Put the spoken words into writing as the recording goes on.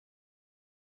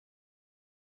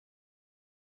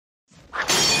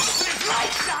It's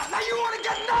lights out! Now you want to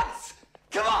get nuts!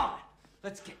 Come on!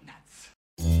 Let's get nuts.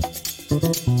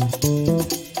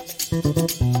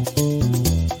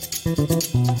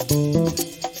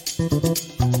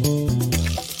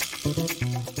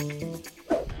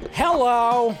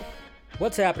 Hello!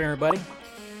 What's happening, everybody?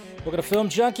 Welcome to Film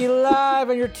Junkee Live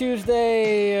on your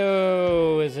Tuesday.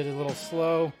 Oh, is it a little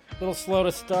slow? A little slow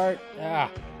to start?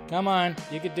 Come on.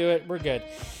 You can do it. We're good.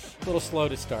 A little slow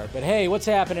to start. But hey, what's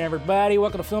happening, everybody?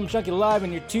 Welcome to Film Junkee Live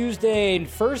on your Tuesday,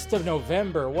 1st of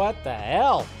November. What the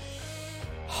hell?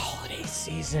 Holiday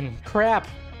season. Crap.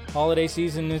 Holiday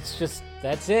season, it's just,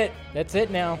 that's it. That's it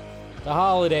now. The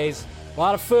holidays. A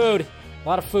lot of food. A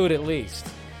lot of food, at least.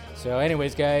 So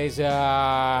anyways, guys,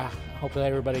 hopefully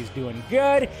everybody's doing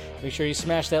good. Make sure you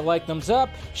smash that like, thumbs up,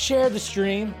 share the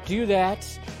stream, do that.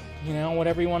 You know,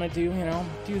 whatever you want to do, you know,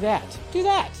 do that. Do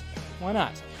that. Why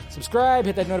not? Subscribe,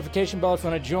 hit that notification bell if you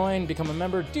want to join, become a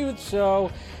member, do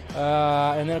so.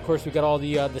 And then, of course, we've got all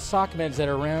the sock meds that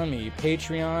are around me.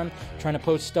 Patreon, trying to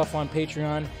post stuff on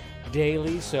Patreon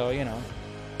daily. So, you know,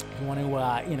 if you want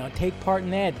to, take part in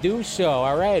that, do so.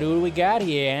 All right, who do we got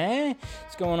here, eh?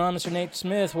 What's going on, Mr. Nate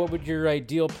Smith? What would your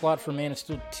ideal plot for Man of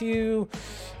Steel 2?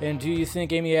 And do you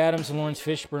think Amy Adams and Lawrence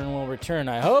Fishburne will return?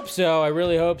 I hope so. I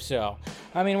really hope so.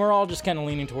 I mean, we're all just kind of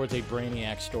leaning towards a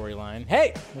Brainiac storyline.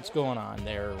 Hey, what's going on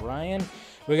there, Ryan?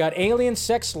 We got alien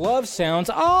sex love sounds.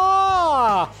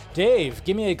 Dave,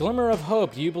 give me a glimmer of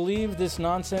hope. Do you believe this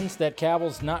nonsense that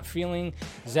Cavill's not feeling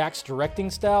Zack's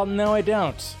directing style? No, I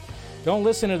don't. Don't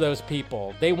listen to those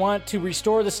people. They want to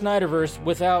restore the Snyderverse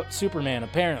without Superman,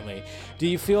 apparently. Do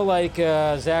you feel like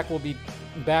Zack will be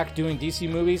back doing DC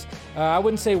movies? I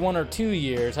wouldn't say 1 or 2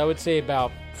 years. I would say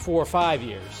about 4 or 5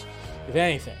 years, if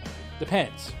anything.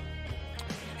 Depends.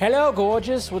 Hello,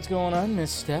 gorgeous. What's going on, Miss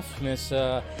Steph? Miss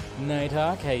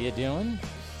Nighthawk, how you doing?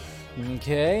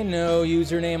 Okay, no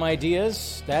username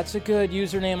ideas. That's a good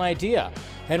username idea.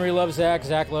 Henry loves Zack,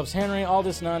 Zack loves Henry. All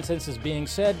this nonsense is being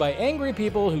said by angry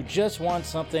people who just want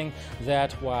something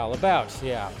that while about.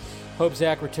 Yeah. Hope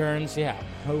Zack returns. Yeah.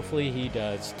 Hopefully he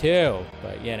does too.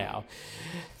 But you know.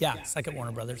 Yeah, second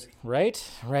Warner Brothers. Right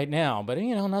now. But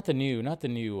you know, not the new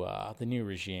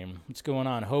regime. What's going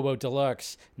on? Hobo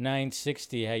Deluxe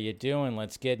 960. How you doing?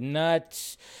 Let's get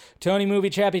nuts. Tony Movie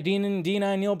Chappie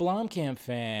D9 Neil Blomkamp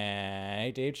fan.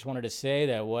 Hey Dave, just wanted to say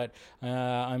that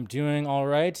I'm doing all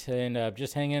right and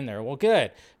just hang in there. Well,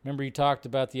 good. Remember you talked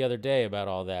about the other day about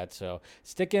all that. So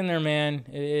stick in there, man.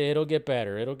 It'll get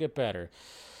better. It'll get better.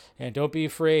 And don't be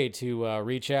afraid to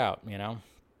reach out, you know.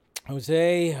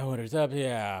 Jose, what is up?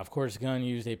 Yeah, of course, Gunn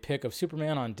used a pick of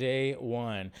Superman on day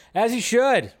 1. As he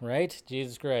should, right?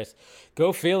 Jesus Christ.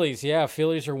 Go Phillies. Yeah,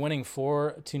 Phillies are winning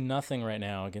 4-0 right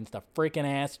now against the freaking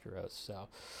Astros. So,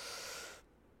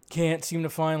 can't seem to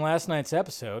find last night's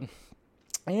episode.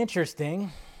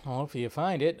 Interesting. Well, hopefully you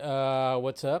find it.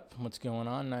 What's up? What's going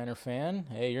on, Niner fan?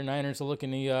 Hey, your Niners are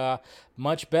looking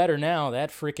much better now. That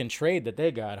freaking trade that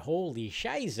they got. Holy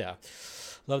shiza.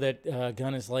 Love that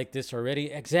Gunn is like this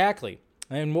already. Exactly.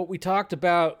 And what we've talked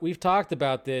about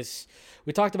this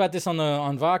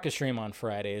on Vodka Stream on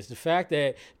Friday, is the fact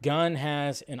that Gunn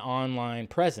has an online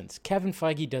presence. Kevin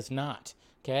Feige does not.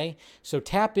 Okay? So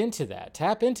tap into that.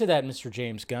 Tap into that, Mr.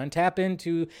 James Gunn. Tap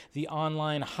into the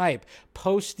online hype.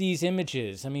 Post these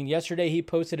images. I mean, yesterday he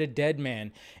posted a dead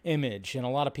man image, and a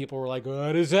lot of people were like,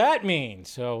 what does that mean?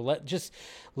 So just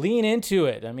lean into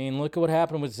it. I mean, look at what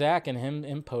happened with Zack and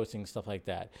him posting stuff like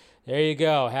that. There you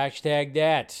go. Hashtag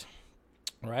that.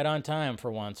 Right on time for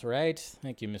once, right?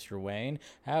 Thank you, Mr. Wayne.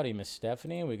 Howdy, Miss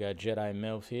Stephanie. We got Jedi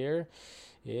MILF here.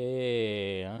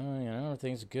 Yeah,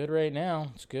 everything's good right now.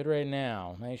 It's good right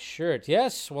now. Nice shirt.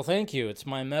 Yes, well, thank you. It's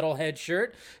my metalhead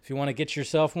shirt. If you want to get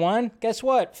yourself one, guess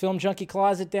what? Film Junkee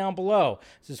Closet down below.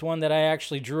 This is one that I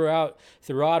actually drew out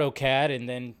through AutoCAD and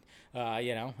then,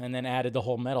 and then added the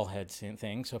whole metalhead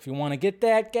thing. So if you want to get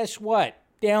that, guess what?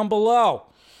 Down below.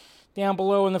 Down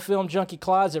below in the Film Junkee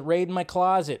Closet. Raid my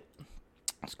closet.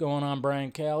 What's going on, Brian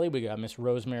Kelly? We got Miss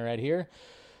Rosemary right here.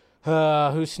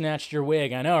 Who snatched your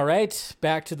wig? I know, right?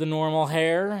 Back to the normal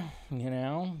hair, you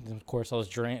know. Of course, I was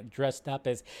dressed up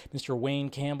as Mr. Wayne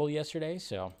Campbell yesterday,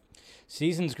 so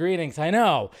season's greetings. I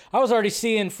know. I was already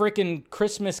seeing freaking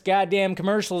Christmas goddamn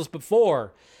commercials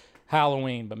before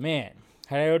Halloween, but man.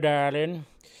 Hello, darling.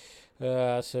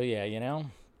 So, yeah, you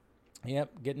know.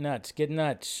 Yep, get nuts, get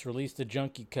nuts. Release the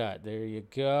Junkee cut. There you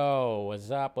go.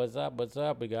 What's up, what's up, what's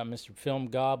up? We got Mr. Film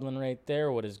Goblin right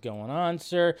there. What is going on,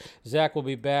 sir? Zack will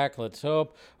be back, let's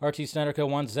hope. RT Snyder Co.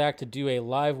 wants Zack to do a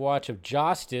live watch of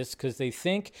Justice because they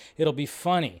think it'll be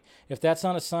funny. If that's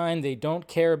not a sign, they don't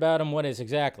care about him. What is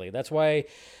exactly? That's why,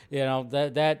 you know,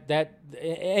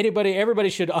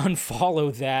 everybody should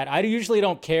unfollow that. I usually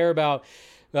don't care about...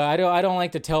 I don't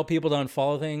like to tell people to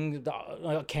unfollow things,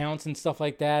 accounts and stuff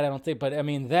like that. I don't think, but I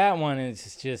mean, that one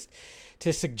is just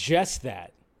to suggest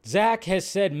that. Zack has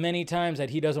said many times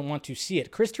that he doesn't want to see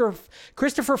it.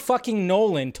 Christopher fucking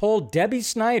Nolan told Debbie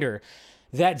Snyder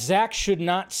that Zack should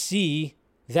not see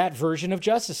that version of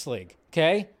Justice League.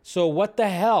 Okay? So what the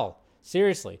hell?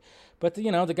 Seriously. But, you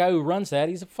know, the guy who runs that,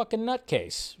 he's a fucking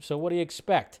nutcase. So what do you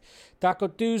expect? Taco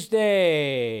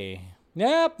Tuesday.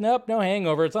 Nope, no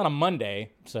hangover. It's on a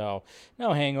Monday, so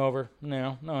no hangover.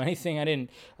 No anything. I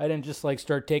didn't just like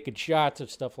start taking shots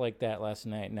of stuff like that last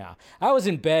night. No, I was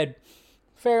in bed.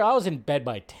 I was in bed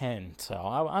by 10, so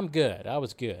I'm good. I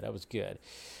was good. I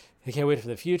can't wait for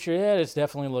the future. Yeah, it's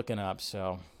definitely looking up.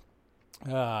 So,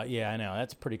 yeah, I know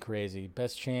that's pretty crazy.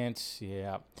 Best chance,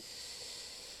 yeah.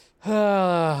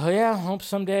 Yeah, hope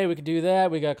someday we could do that.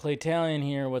 We got Clay Talion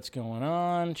here. What's going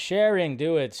on? Sharing,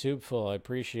 do it, Soupful. I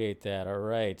appreciate that. All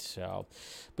right, so.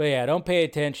 But yeah, don't pay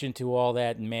attention to all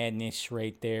that madness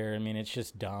right there. I mean, it's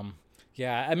just dumb.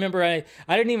 Yeah, I remember I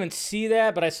didn't even see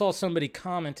that, but I saw somebody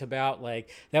comment about, like,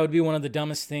 that would be one of the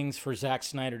dumbest things for Zack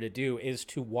Snyder to do is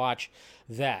to watch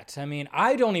that. I mean,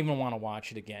 I don't even want to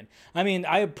watch it again. I mean,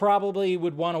 I probably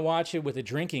would want to watch it with a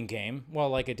drinking game, well,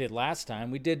 like I did last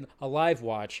time. We did a live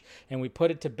watch, and we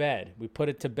put it to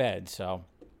bed. So...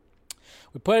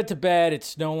 We put it to bed.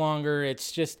 It's no longer,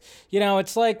 it's just, you know,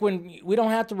 it's like when we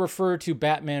don't have to refer to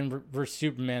Batman vs.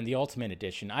 Superman, the Ultimate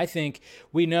Edition. I think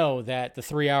we know that the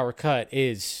 3-hour cut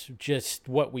is just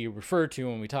what we refer to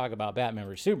when we talk about Batman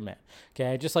vs. Superman.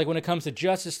 Okay, just like when it comes to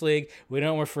Justice League, we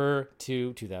don't refer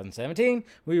to 2017.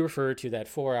 We refer to that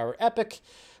 4-hour epic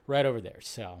right over there.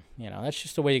 So, you know, that's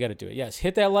just the way you got to do it. Yes,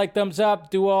 hit that like, thumbs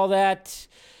up, do all that.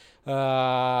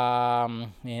 Yeah,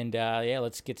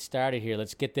 let's get started here.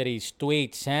 Let's get to these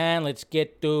tweets, huh? Let's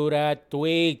get to that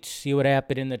tweet. See what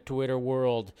happened in the Twitter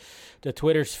world, the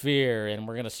Twitter sphere. And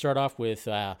we're going to start off with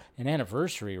an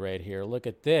anniversary right here. Look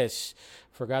at this.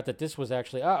 Forgot that this was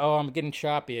actually... Uh-oh, I'm getting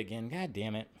choppy again. God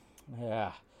damn it.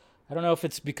 Yeah. I don't know if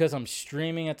it's because I'm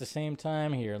streaming at the same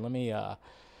time here. Let me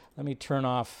turn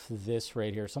off this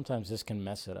right here. Sometimes this can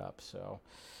mess it up, so...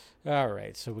 All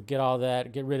right, so we get all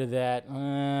that, get rid of that.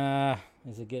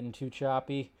 Is it getting too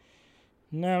choppy?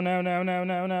 No.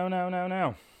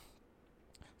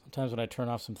 Sometimes when I turn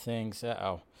off some things,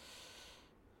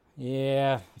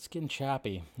 yeah, it's getting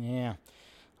choppy. Yeah,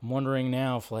 I'm wondering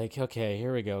now if, like, okay,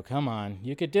 here we go. Come on,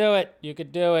 you could do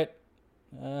it.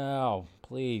 Oh,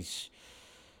 please.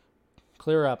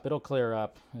 Clear up, it'll clear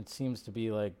up. It seems to be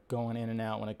like going in and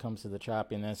out when it comes to the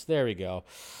choppiness. There we go.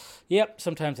 Yep,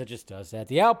 sometimes it just does that.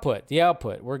 The output.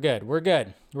 We're good.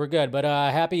 But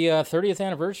happy 30th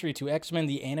anniversary to X-Men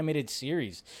the Animated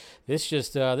Series. This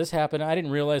happened. I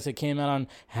didn't realize it came out on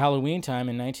Halloween time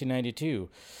in 1992.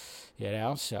 You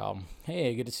know, so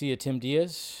hey, good to see you, Tim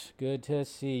Diaz. Good to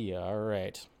see you. All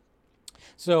right.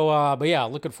 So, but yeah,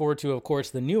 looking forward to, of course,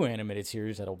 the new animated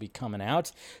series that'll be coming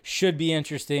out. Should be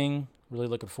interesting. Really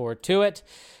looking forward to it.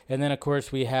 And then, of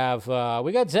course, we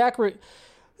got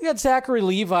Zachary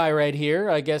Levi right here.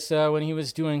 I guess when he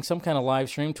was doing some kind of live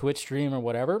stream, Twitch stream or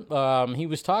whatever, he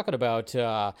was talking about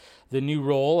the new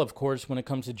role, of course, when it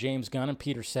comes to James Gunn and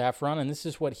Peter Safran. And this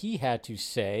is what he had to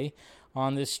say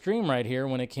on this stream right here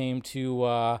when it came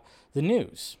to the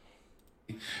news.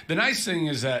 The nice thing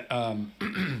is that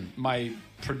my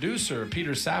producer,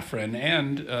 Peter Safran,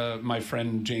 and my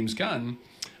friend James Gunn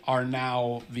are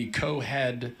now the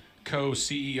co-head,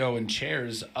 co-CEO, and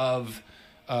chairs of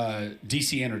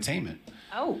DC Entertainment.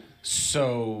 Oh.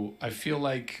 So I feel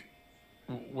like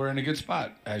we're in a good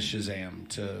spot as Shazam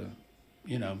to,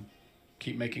 you know,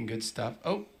 keep making good stuff.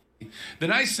 Oh, the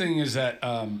nice thing is that...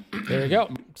 There you go.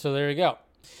 So there you go.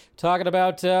 Talking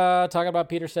about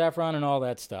Peter Safran and all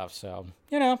that stuff. So,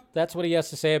 you know, that's what he has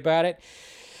to say about it.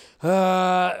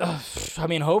 I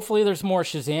mean, hopefully there's more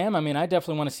Shazam. I mean, I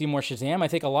definitely want to see more Shazam. I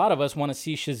think a lot of us want to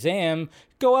see Shazam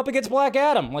go up against Black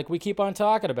Adam, like we keep on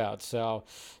talking about. So,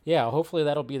 yeah, hopefully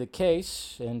that'll be the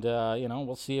case. And, you know,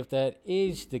 we'll see if that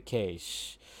is the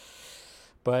case.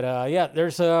 But, yeah,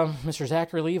 there's Mr.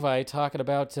 Zachary Levi talking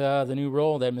about the new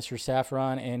role that Mr.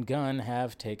 Safran and Gunn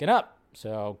have taken up.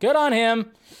 So, good on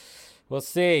him. We'll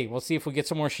see. We'll see if we get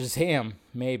some more Shazam.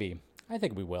 Maybe. I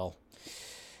think we will.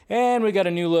 And we got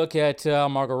a new look at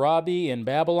Margot Robbie in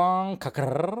Babylon,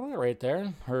 right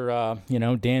there. Her,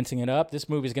 dancing it up. This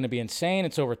movie's going to be insane.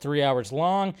 It's over 3 hours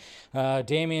long.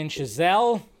 Damien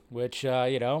Chazelle, which,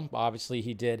 obviously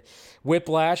he did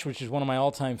Whiplash, which is one of my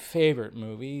all-time favorite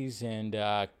movies. And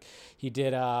he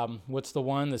did, what's the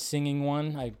one? The singing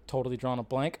one. I totally drawn a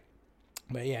blank.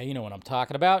 But yeah, you know what I'm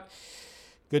talking about.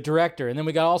 Good director. And then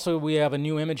we have a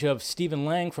new image of Stephen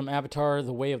Lang from Avatar: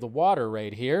 The Way of the Water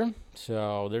right here.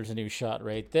 So there's a new shot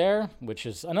right there, which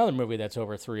is another movie that's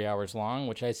over 3 hours long,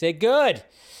 which I say good.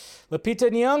 Lupita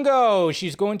Nyong'o,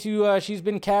 she's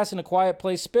been cast in A Quiet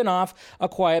Place spinoff, A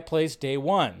Quiet Place Day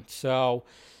One. So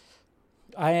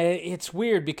it's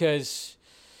weird because,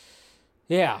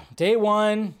 yeah, Day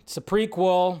One, it's a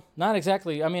prequel. Not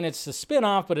exactly, it's a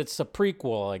spinoff, but it's a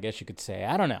prequel, I guess you could say.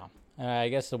 I don't know. I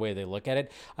guess the way they look at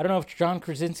it. I don't know if John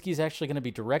Krasinski is actually going to be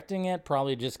directing it.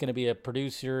 Probably just going to be a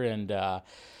producer and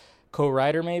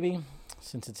co-writer maybe,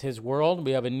 since it's his world.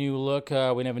 We have a new look. We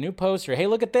have a new poster. Hey,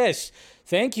 look at this.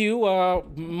 Thank you,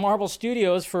 Marvel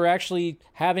Studios, for actually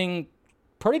having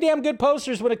pretty damn good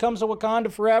posters when it comes to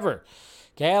Wakanda Forever.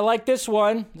 Okay, I like this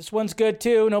one. This one's good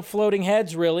too. No floating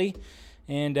heads, really.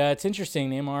 And it's interesting,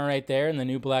 Namor right there and the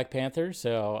new Black Panther.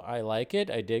 So I like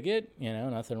it. I dig it.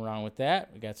 Nothing wrong with that.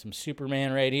 We got some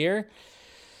Superman right here.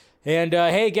 And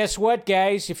hey, guess what,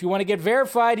 guys? If you want to get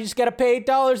verified, you just got to pay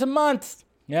 $8 a month.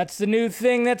 That's the new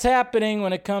thing that's happening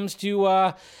when it comes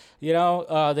to,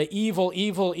 the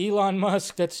evil Elon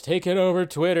Musk that's taken over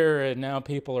Twitter. And now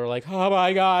people are like, oh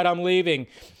my God, I'm leaving.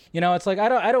 It's like, I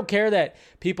don't care that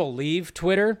people leave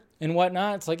Twitter and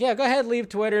whatnot. It's like, yeah, go ahead, leave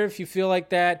Twitter if you feel like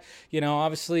that.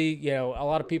 Obviously, a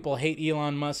lot of people hate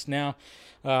Elon Musk now,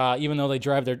 even though they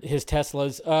drive his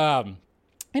Teslas.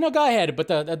 Go ahead. But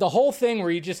the whole thing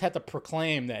where you just have to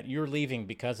proclaim that you're leaving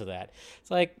because of that, it's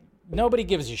like, nobody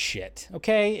gives a shit,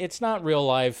 okay? It's not real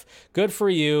life. Good for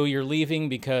you. You're leaving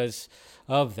because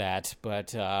of that. But,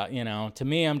 to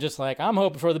me, I'm just like, I'm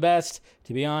hoping for the best,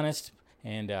 to be honest.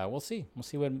 And we'll see. We'll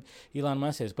see what Elon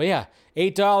Musk says. But yeah,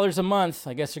 $8 a month.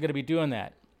 I guess they're going to be doing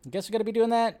that.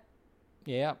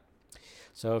 Yeah.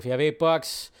 So if you have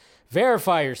 $8,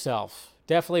 verify yourself.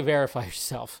 Definitely verify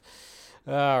yourself.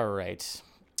 All right.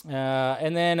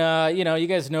 And then, you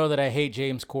guys know that I hate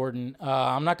James Corden.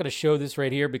 I'm not going to show this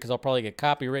right here because I'll probably get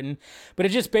copywritten. But it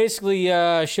just basically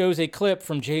shows a clip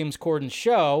from James Corden's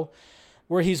show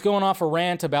where he's going off a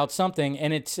rant about something,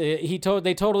 and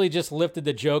they totally just lifted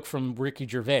the joke from Ricky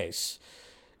Gervais.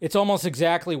 It's almost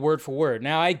exactly word for word.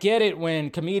 Now, I get it when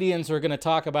comedians are going to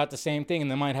talk about the same thing and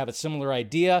they might have a similar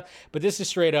idea, but this is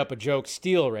straight up a joke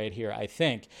steal right here, I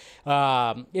think.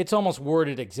 It's almost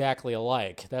worded exactly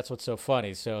alike. That's what's so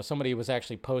funny. So somebody was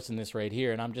actually posting this right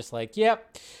here, and I'm just like,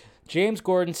 yep, James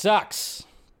Corden sucks.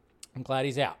 I'm glad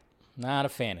he's out. Not a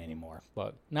fan anymore,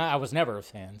 but I was never a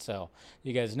fan, so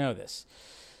you guys know this.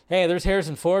 Hey, there's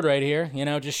Harrison Ford right here,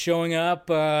 just showing up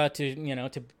to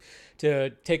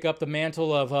take up the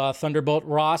mantle of Thunderbolt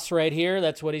Ross right here.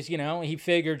 That's what he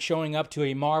figured showing up to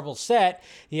a Marvel set,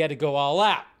 he had to go all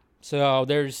out. So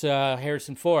there's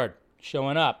Harrison Ford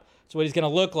showing up. That's what he's going to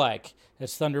look like.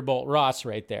 That's Thunderbolt Ross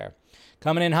right there.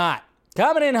 Coming in hot.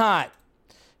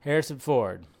 Harrison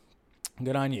Ford.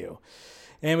 Good on you.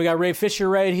 And we got Ray Fisher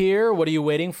right here. What are you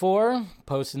waiting for?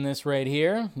 Posting this right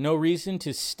here. No reason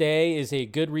to stay is a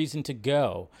good reason to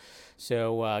go.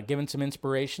 So giving some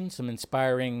inspiration, some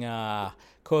inspiring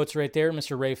quotes right there,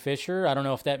 Mr. Ray Fisher. I don't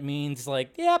know if that means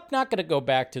like, yep, not going to go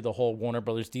back to the whole Warner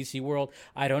Brothers DC world.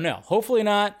 I don't know. Hopefully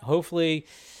not. Hopefully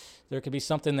there could be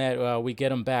something that we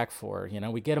get him back for.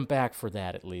 We get him back for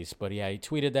that at least. But yeah, he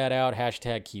tweeted that out.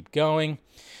 # keep going.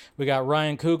 We got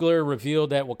Ryan Coogler revealed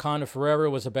that Wakanda Forever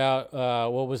was about,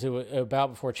 what was it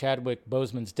about before Chadwick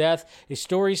Boseman's death? A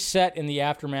story set in the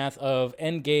aftermath of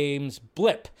Endgame's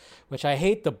blip, which I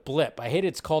hate the blip. I hate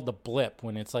it's called the blip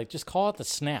when it's like, just call it the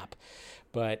snap.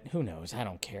 But who knows? I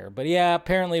don't care. But yeah,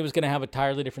 apparently it was going to have a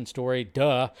entirely different story.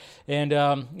 Duh. And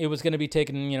it was going to be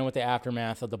taken, with the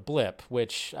aftermath of the blip,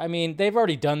 which, they've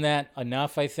already done that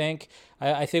enough, I think.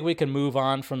 I think we can move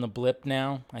on from the blip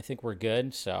now. I think we're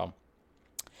good, so...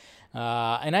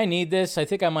 and I need this. I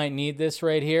think I might need this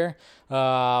right here.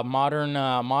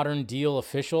 Modern Deal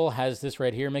Official has this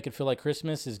right here. Make it feel like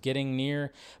Christmas is getting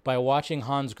near by watching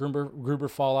Hans Gruber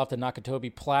fall off the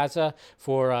Nakatomi Plaza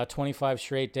for 25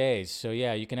 straight days. So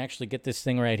yeah, you can actually get this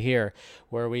thing right here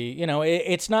where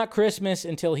it's not Christmas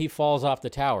until he falls off the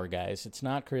tower, guys. It's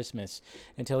not Christmas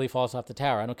until he falls off the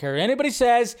tower. I don't care what anybody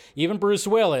says, even Bruce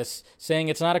Willis saying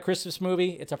it's not a Christmas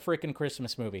movie. It's a freaking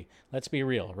Christmas movie. Let's be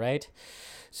real, right?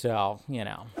 So,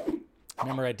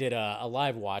 Remember, I did a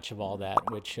live watch of all that,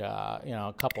 which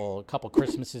a couple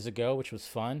Christmases ago, which was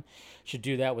fun. Should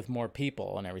do that with more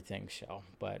people and everything. So,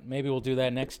 but maybe we'll do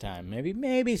that next time.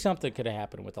 Maybe something could have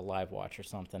happened with a live watch or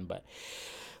something. But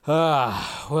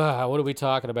what are we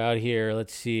talking about here?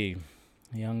 Let's see.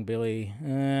 Young Billy.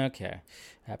 Okay,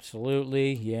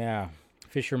 absolutely, yeah.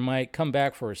 Fisher might come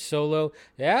back for a solo.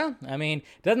 Yeah, I mean,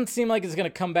 it doesn't seem like it's going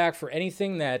to come back for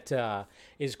anything that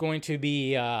is going to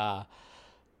be.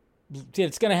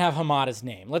 It's going to have Hamada's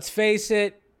name. Let's face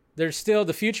it, there's still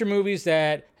the future movies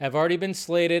that have already been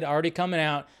slated, already coming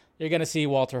out. You're going to see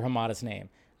Walter Hamada's name.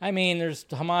 I mean, there's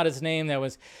Hamada's name that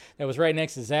was right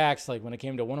next to Zack's, like when it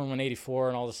came to Wonder Woman 84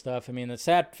 and all this stuff. I mean, the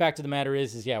sad fact of the matter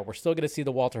is yeah, we're still going to see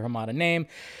the Walter Hamada name,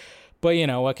 but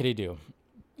what could he do?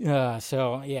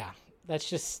 So yeah, that's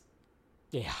just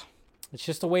it's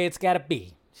just the way it's got to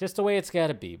be. It's just the way it's got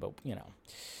to be. But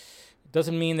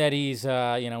doesn't mean that he's,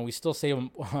 we still say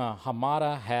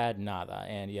Hamada had nada,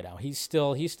 and he's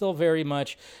still very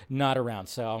much not around.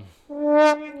 So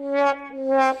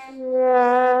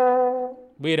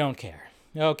we don't care.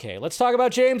 Okay, let's talk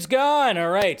about James Gunn. All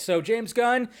right, so James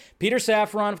Gunn, Peter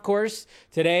Safran, of course.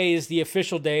 Today is the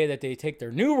official day that they take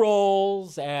their new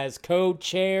roles as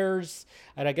co-chairs,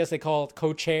 and I guess they call it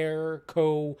co-chair,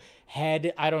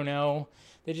 co-head. I don't know.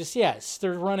 They just,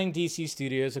 they're running DC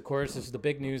Studios, of course. This is the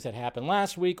big news that happened a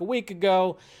week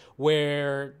ago,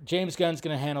 where James Gunn's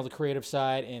going to handle the creative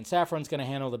side and Safran's going to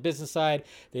handle the business side.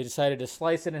 They decided to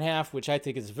slice it in half, which I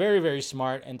think is very, very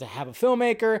smart, and to have a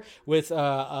filmmaker with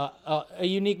a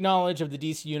unique knowledge of the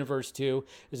DC universe, too,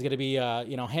 is going to be,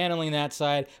 handling that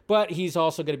side. But he's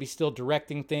also going to be still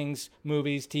directing things,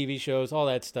 movies, TV shows, all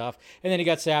that stuff. And then you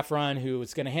got Safran, who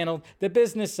is going to handle the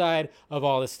business side of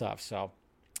all this stuff. So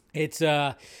it's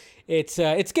good.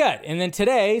 And then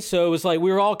today, so it was like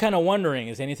we were all kind of wondering,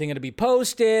 is anything going to be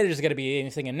posted? Is there going to be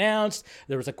anything announced?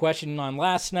 There was a question on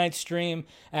last night's stream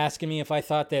asking me if I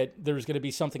thought that there was going to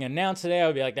be something announced today. I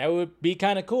would be like, that would be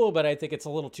kind of cool, but I think it's a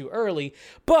little too early.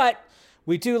 But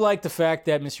we do like the fact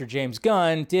that Mr. James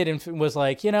Gunn was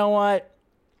like, you know what?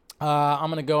 I'm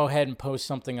going to go ahead and post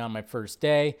something on my first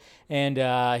day. And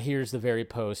here's the very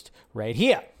post right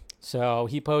here. So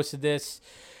he posted this.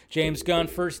 James Gunn,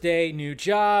 first day, new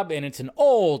job, and it's an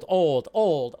old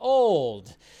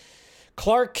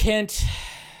Clark Kent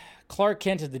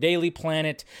of the Daily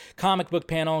Planet comic book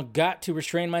panel. Got to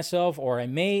restrain myself, or I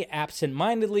may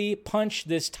absent-mindedly punch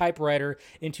this typewriter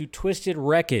into twisted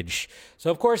wreckage. So,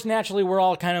 of course, naturally, we're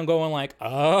all kind of going like,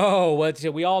 oh,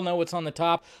 we all know what's on the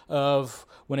top of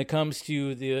when it comes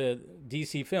to the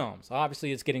DC films.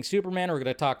 Obviously, it's getting Superman. We're going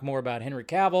to talk more about Henry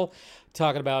Cavill,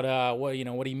 talking about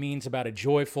what he means about a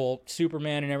joyful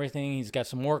Superman and everything. He's got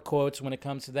some more quotes when it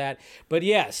comes to that. But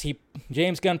yes,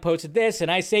 James Gunn posted this, and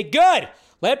I say, good.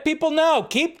 Let people know.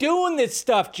 Keep doing this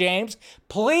stuff, James.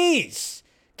 Please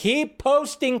keep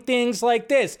posting things like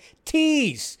this.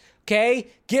 Tease. Okay,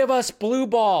 give us blue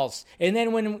balls, and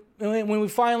then when we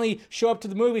finally show up to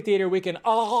the movie theater, we can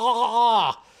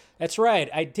That's right.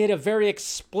 I did a very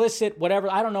explicit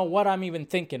whatever. I don't know what I'm even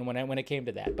thinking when it came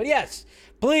to that. But yes,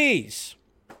 please.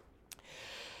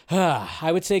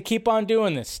 I would say keep on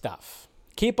doing this stuff.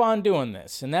 Keep on doing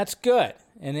this, and that's good.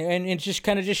 And it just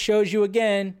kind of just shows you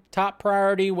again, top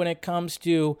priority when it comes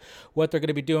to what they're going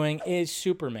to be doing is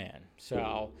Superman.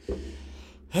 So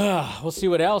we'll see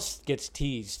what else gets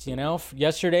teased.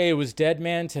 Yesterday it was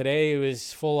Deadman. Today it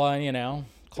was full on,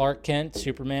 Clark Kent,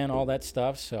 Superman, all that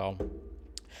stuff. So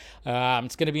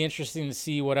it's going to be interesting to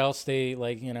see what else they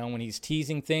when he's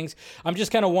teasing things. I'm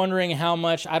just kind of wondering how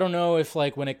much, I don't know if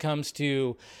when it comes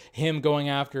to him going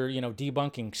after,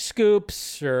 debunking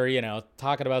scoops or,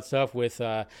 talking about stuff with,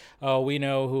 we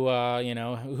know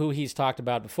who he's talked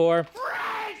about before.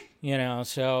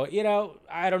 So,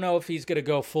 I don't know if he's going to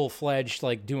go full-fledged,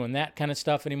 doing that kind of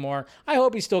stuff anymore. I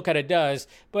hope he still kind of does.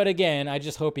 But again, I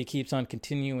just hope he keeps on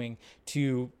continuing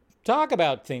to talk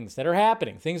about things that are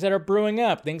happening, things that are brewing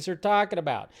up, things they're talking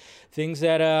about, things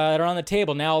that are on the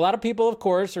table. Now, a lot of people, of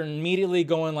course, are immediately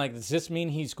going does this mean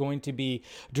he's going to be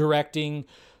directing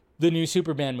the new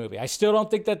Superman movie? I still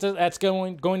don't think that's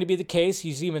going to be the case.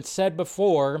 He's even said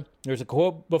before, there's a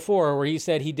quote before where he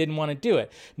said he didn't want to do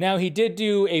it. Now, he did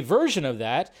do a version of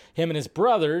that. Him and his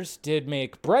brothers did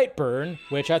make Brightburn,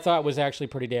 which I thought was actually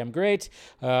pretty damn great.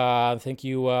 Thank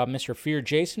you, Mr. Fear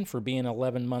Jason, for being an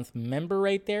 11-month member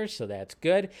right there, so that's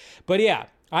good. But yeah,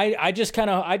 I just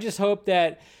hope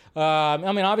that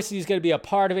obviously he's going to be a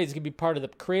part of it. He's going to be part of the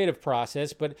creative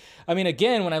process. But,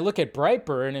 again, when I look at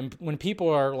Brightburn and when people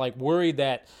are, worried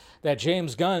that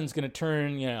James Gunn's going to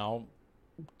turn,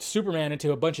 Superman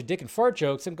into a bunch of dick and fart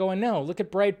jokes. I'm going, no, look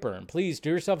at Brightburn. Please do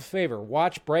yourself a favor.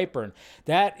 Watch Brightburn.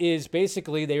 That is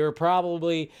basically, they were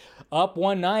probably up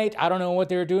one night. I don't know what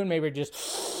they were doing. Maybe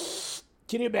just,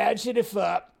 can you imagine if,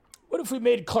 what if we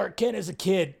made Clark Kent as a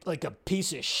kid like a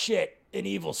piece of shit, an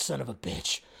evil son of a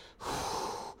bitch?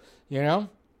 You know?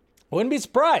 Wouldn't be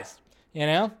surprised, you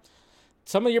know?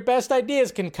 Some of your best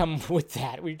ideas can come with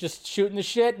that. We're just shooting the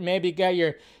shit, and maybe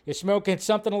you're smoking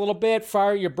something a little bit,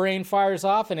 your brain fires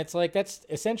off, and it's like, that's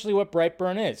essentially what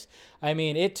Brightburn is. I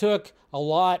mean, it took a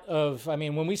lot of,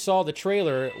 when we saw the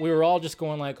trailer, we were all just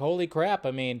going like, holy crap.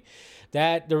 I mean,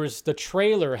 the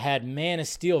trailer had Man of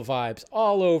Steel vibes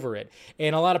all over it.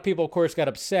 And a lot of people, of course, got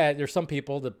upset. There's some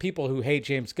people, the people who hate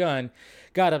James Gunn,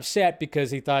 got upset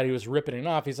because he thought he was ripping it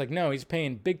off. He's like, no, he's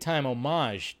paying big time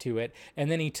homage to it. And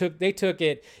then they took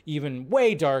it even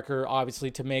way darker,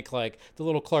 obviously, to make like the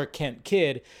little Clark Kent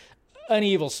kid an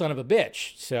evil son of a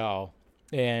bitch. So,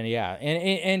 and yeah,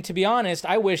 and to be honest,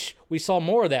 I wish we saw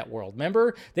more of that world.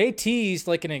 Remember, they teased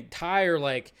like an entire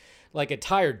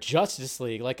entire Justice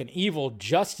League, like an evil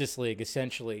Justice League,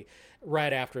 essentially,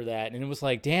 right after that. And it was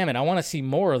like, damn it, I want to see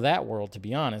more of that world, to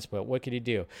be honest, but what could you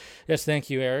do? Yes, thank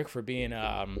you, Eric, for being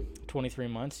 23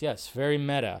 months. Yes, very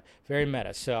meta, very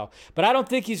meta. So, but I don't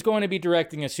think he's going to be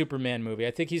directing a Superman movie.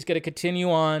 I think he's going to continue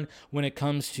on when it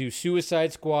comes to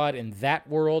Suicide Squad and that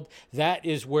world. That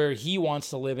is where he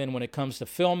wants to live in when it comes to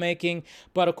filmmaking,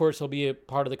 but of course, he'll be a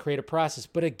part of the creative process.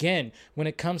 But again, when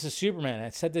it comes to Superman, I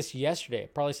said this yesterday, I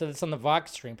probably said this on the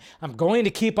Vox stream, I'm going to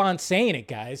keep on saying it,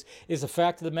 guys, is the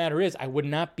fact of the matter is, I would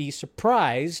not be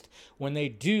surprised when they're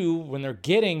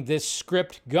getting this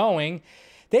script going,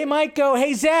 they might go,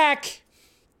 hey, Zack,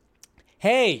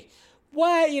 hey,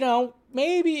 what,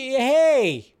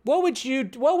 hey, what was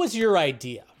your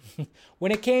idea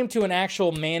when it came to an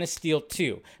actual Man of Steel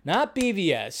 2? Not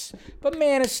BVS, but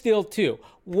Man of Steel 2.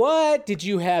 What did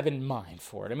you have in mind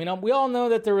for it? We all know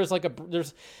that there was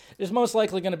there's most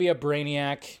likely going to be a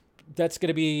Brainiac. That's going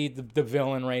to be the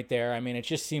villain right there. It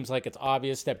just seems like it's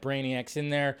obvious that Brainiac's in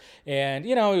there. And,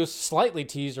 it was slightly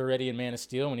teased already in Man of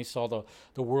Steel when you saw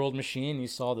the World Machine. You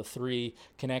saw the 3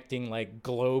 connecting,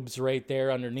 globes right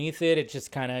there underneath it. It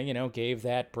just kind of, gave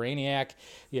that Brainiac,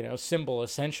 symbol,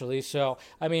 essentially. So,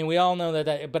 we all know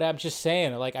that, but I'm just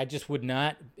saying, I just would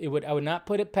not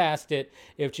put it past it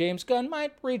if James Gunn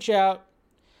might reach out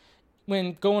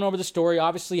when going over the story.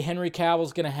 Obviously, Henry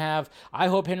Cavill's going to I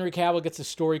hope Henry Cavill gets a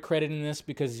story credit in this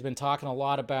because he's been talking a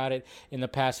lot about it in the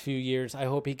past few years. I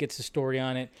hope he gets a story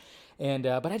on it. And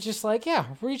but I just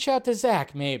reach out to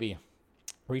Zack, maybe.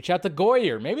 Reach out to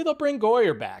Goyer. Maybe they'll bring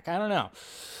Goyer back. I don't know.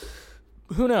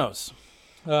 Who knows?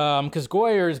 Because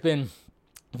Goyer has been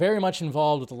very much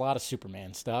involved with a lot of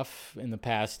Superman stuff in the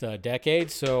past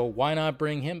decade. So why not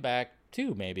bring him back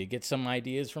too, maybe? Get some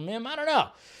ideas from him? I don't know.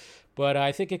 But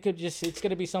I think it's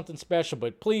going to be something special.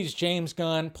 But please, James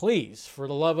Gunn, please, for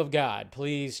the love of God,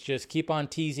 please just keep on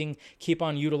teasing, keep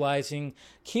on utilizing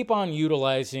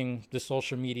the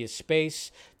social media space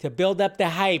to build up the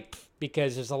hype,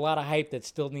 because there's a lot of hype that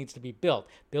still needs to be built.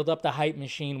 Build up the hype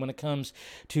machine when it comes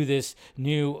to the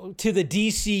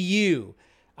DCU.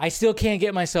 I still can't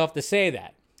get myself to say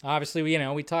that. Obviously,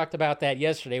 we talked about that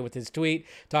yesterday with his tweet,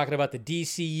 talking about the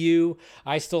DCU.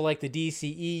 I still like the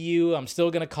DCEU. I'm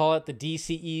still going to call it the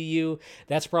DCEU.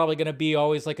 That's probably going to be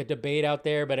always a debate out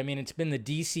there, but it's been the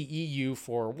DCEU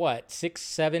for 6,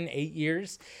 7, 8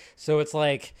 years? So it's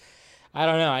I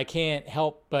don't know. I can't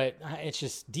help, but it's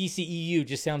just DCEU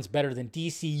just sounds better than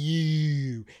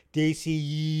DCU.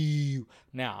 DCU.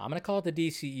 Now, I'm going to call it the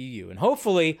DCEU. And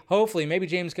hopefully, maybe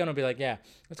James Gunn will be like, yeah,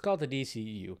 let's call it the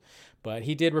DCEU. But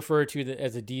he did refer to it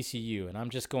as a DCU. And I'm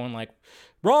just going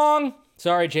wrong.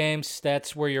 Sorry, James.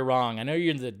 That's where you're wrong. I know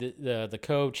you're the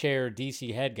co-chair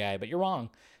DC head guy, but you're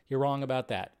wrong. You're wrong about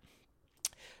that.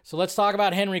 So let's talk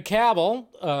about Henry Cavill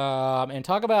and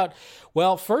talk about,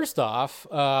 first off,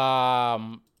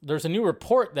 there's a new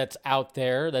report that's out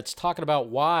there that's talking about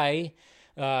why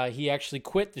he actually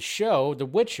quit the show, The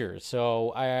Witcher. So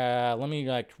let me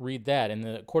read that. And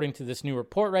according to this new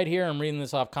report right here, I'm reading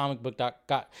this off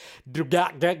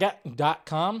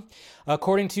comicbook.com.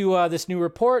 According to this new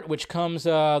report, which comes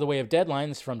the way of Deadline,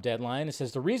 this is from Deadline, it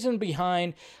says the reason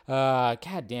behind,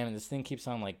 God damn it, this thing keeps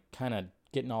on kind of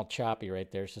getting all choppy right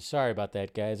there. So sorry about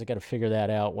that, guys. I got to figure that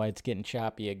out, why it's getting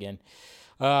choppy again.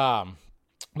 But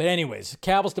anyways,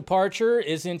 Cavill's departure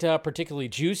isn't particularly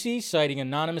juicy, citing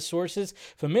anonymous sources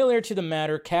familiar to the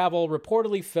matter. Cavill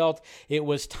reportedly felt it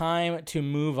was time to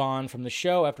move on from the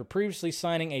show after previously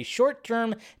signing a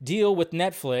short-term deal with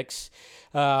Netflix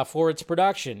for its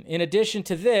production. In addition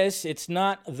to this, it's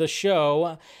not the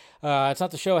show. It's not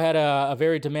the show had a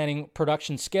very demanding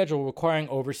production schedule requiring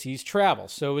overseas travel.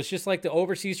 So it was just like the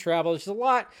overseas travel. There's a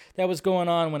lot that was going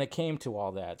on when it came to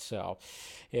all that. So,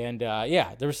 and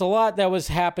yeah, there was a lot that was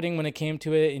happening when it came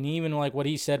to it. And even like what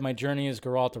he said, my journey is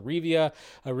Geralt of Rivia,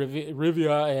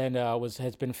 and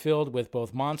has been filled with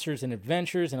both monsters and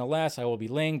adventures. And alas, I will be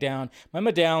laying down my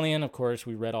medallion. Of course,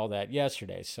 we read all that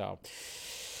yesterday. So.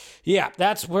 Yeah,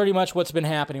 that's pretty much what's been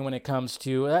happening when it comes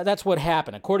to... that's what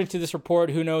happened. According to this report,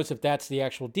 who knows if that's the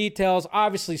actual details.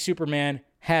 Obviously, Superman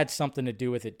had something to do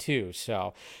with it, too.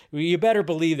 So, you better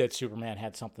believe that Superman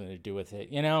had something to do with it.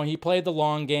 You know, he played the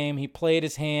long game. He played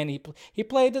his hand. He played,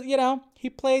 he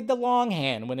played the long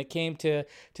hand when it came to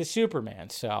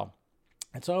Superman. So,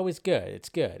 it's always good. It's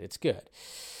good. It's good.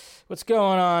 What's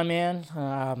going on,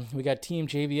 man? We got Team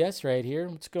JVS right here.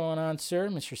 What's going on, sir?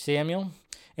 Mr. Samuel.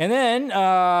 And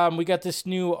then we got this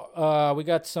new, we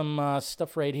got some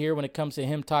stuff right here when it comes to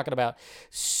him talking about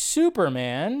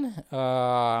Superman.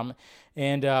 Well,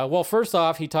 first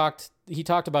off, he talked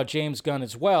about James Gunn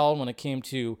as well when it came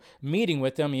to meeting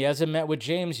with him. He hasn't met with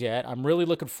James yet. I'm really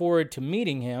looking forward to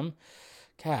meeting him.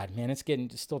 God, man, it's getting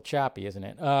still choppy, isn't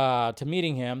it? To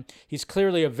meeting him. He's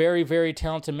clearly a very, very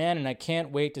talented man, and I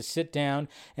can't wait to sit down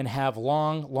and have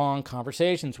long, long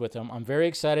conversations with him. I'm very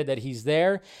excited that he's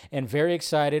there and very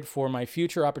excited for my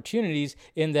future opportunities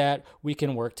in that we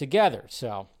can work together.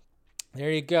 So there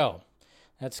you go.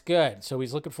 That's good. So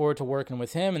he's looking forward to working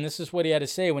with him, and this is what he had to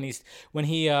say when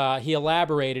he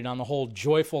elaborated on the whole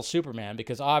joyful Superman,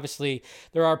 because obviously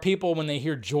there are people when they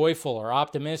hear joyful or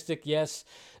optimistic, yes,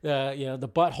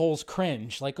 the buttholes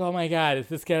cringe, like, oh my God, is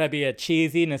this gonna be a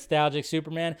cheesy, nostalgic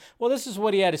Superman? Well, this is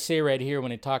what he had to say right here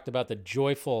when he talked about the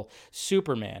joyful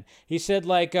Superman. He said,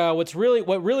 like, what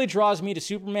really draws me to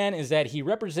Superman is that he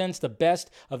represents the best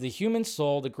of the human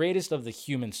soul, the greatest of the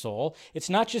human soul. It's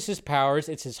not just his powers,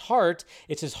 it's his heart.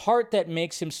 It's his heart that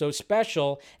makes him so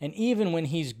special, and even when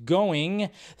he's going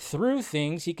through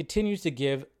things, he continues to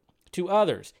give to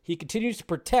others. He continues to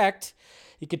protect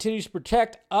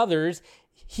others.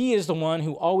 He is the one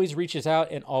who always reaches out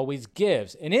and always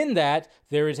gives. And in that,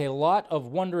 there is a lot of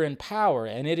wonder and power,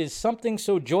 and it is something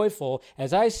so joyful,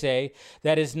 as I say,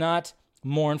 that is not a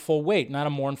mournful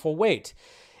weight.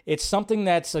 It's something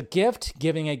that's a gift,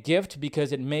 giving a gift,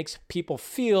 because it makes people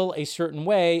feel a certain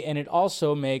way, and it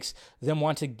also makes them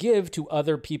want to give to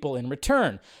other people in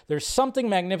return. There's something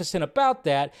magnificent about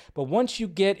that, but once you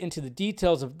get into the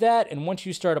details of that, and once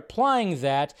you start applying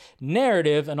that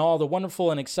narrative and all the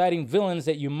wonderful and exciting villains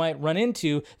that you might run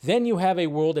into, then you have a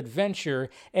world adventure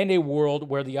and a world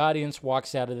where the audience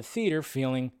walks out of the theater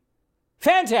feeling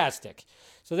fantastic.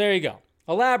 So there you go.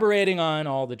 Elaborating on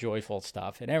all the joyful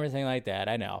stuff and everything like that.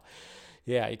 I know.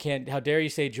 Yeah, you can't, how dare you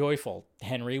say joyful,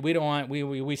 Henry?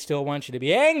 We still want you to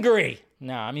be angry.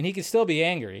 No, I mean, he can still be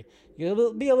angry.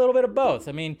 You'll be a little bit of both.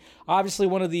 I mean, obviously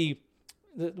one of the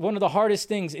hardest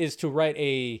things is to write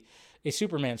a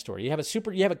Superman story. You have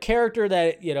a character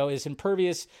that, is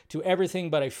impervious to everything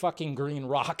but a fucking green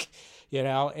rock,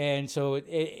 and so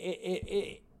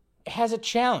it has a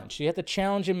challenge. You have to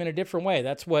challenge him in a different way.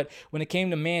 That's what, when it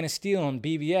came to Man of Steel and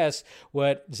BVS,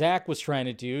 what Zack was trying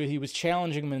to do, he was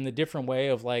challenging him in the different way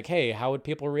of like, hey, how would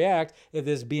people react if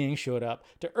this being showed up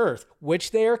to Earth? Which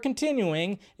they are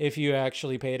continuing if you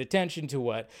actually paid attention to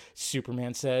what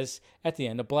Superman says at the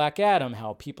end of Black Adam,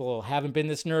 how people haven't been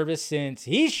this nervous since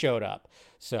he showed up.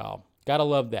 So, gotta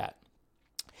love that.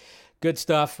 Good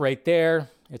stuff right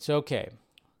there. It's okay.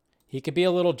 He could be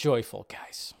a little joyful,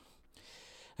 guys.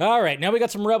 All right, now we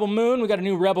got some Rebel Moon. We got a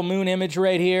new Rebel Moon image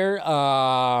right here.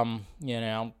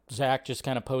 Zack just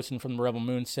kind of posting from the Rebel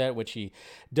Moon set, which he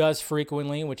does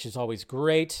frequently, which is always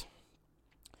great.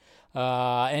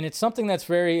 And it's something that's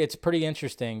it's pretty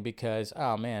interesting because,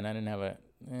 oh man, I didn't have a,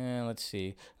 let's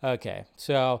see. Okay,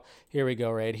 so here we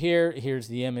go right here. Here's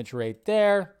the image right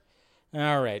there.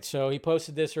 All right, so he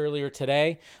posted this earlier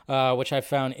today, which I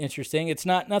found interesting. It's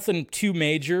nothing too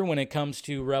major when it comes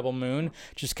to Rebel Moon,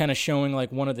 just kind of showing like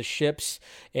one of the ships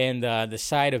and the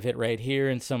side of it right here,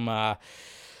 and some,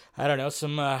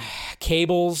 some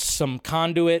cables, some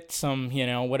conduit, some,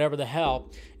 whatever the hell.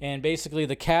 And basically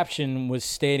the caption was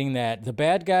stating that the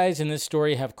bad guys in this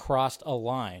story have crossed a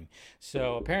line.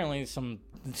 So apparently some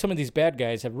of these bad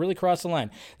guys have really crossed the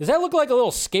line. Does that look like a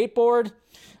little skateboard?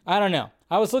 I don't know.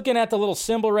 I was looking at the little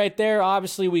symbol right there.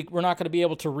 Obviously, we're not going to be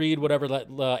able to read whatever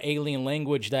that alien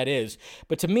language that is.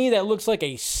 But to me, that looks like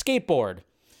a skateboard.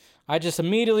 I just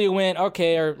immediately went,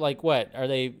 okay, or like what? Are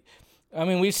they I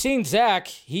mean, we've seen Zack.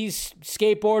 He's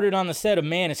skateboarded on the set of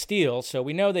Man of Steel, so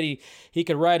we know that he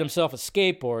could ride himself a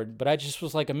skateboard. But I just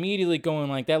was like immediately going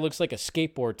like, that looks like a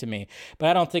skateboard to me. But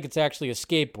I don't think it's actually a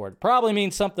skateboard. Probably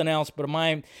means something else. But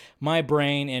my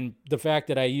brain and the fact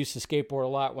that I used to skateboard a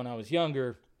lot when I was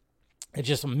younger, it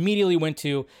just immediately went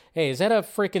to, hey, is that a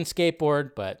freaking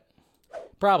skateboard? But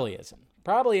probably isn't.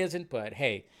 Probably isn't. But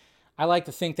hey. I like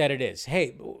to think that it is.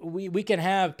 Hey, we can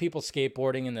have people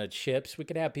skateboarding in the ships. We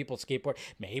could have people skateboard.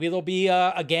 Maybe there'll be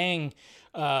a gang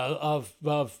of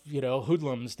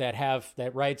hoodlums that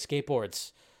ride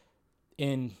skateboards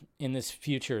in this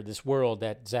future, this world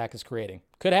that Zack is creating.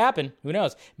 Could happen. Who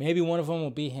knows? Maybe one of them will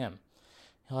be him.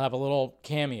 He'll have a little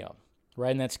cameo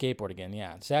riding that skateboard again.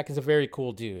 Yeah, Zack is a very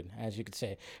cool dude, as you could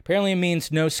say. Apparently it means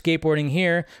no skateboarding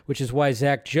here, which is why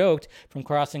Zack joked from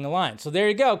crossing the line. So there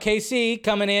you go. KC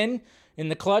coming in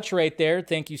the clutch right there.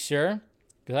 Thank you, sir.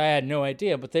 Because I had no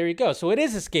idea, but there you go. So it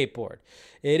is a skateboard.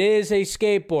 It is a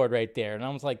skateboard right there. And I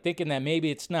was like thinking that maybe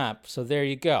it's not. So there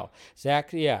you go.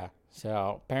 Zack, yeah.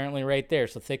 So apparently right there.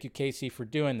 So thank you, Casey, for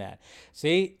doing that.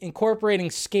 See, incorporating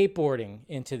skateboarding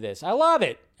into this. I love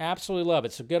it. Absolutely love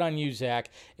it. So good on you, Zack.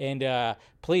 And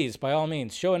please, by all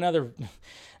means, show another.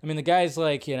 I mean, the guy's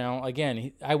like,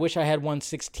 again, I wish I had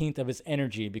 1/16 of his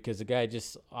energy because the guy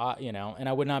just, and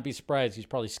I would not be surprised. He's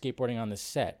probably skateboarding on this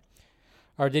set.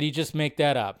 Or did he just make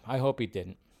that up? I hope he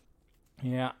didn't.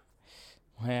 Yeah.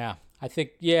 Yeah. I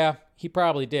think, yeah, he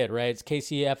probably did, right? Is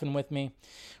Casey effing with me?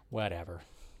 Whatever.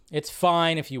 It's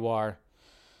fine if you are.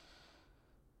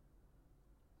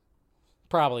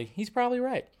 Probably. He's probably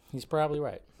right. He's probably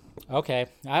right. Okay.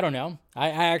 I don't know. I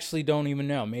actually don't even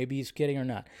know. Maybe he's kidding or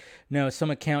not. No,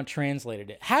 some account translated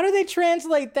it. How do they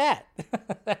translate that?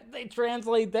 They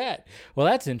translate that. Well,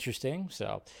 that's interesting.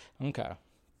 So, okay.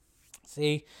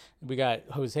 See, we got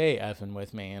Jose effing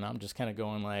with me, and I'm just kind of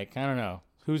going like, I don't know.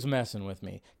 Who's messing with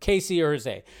me? Casey or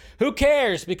Jose? Who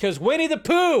cares? Because Winnie the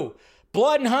Pooh,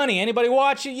 Blood and Honey. Anybody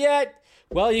watch it yet?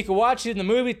 Well, you can watch it in the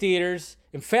movie theaters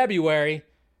in February.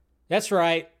 That's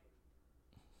right.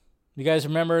 You guys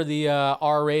remember the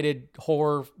R-rated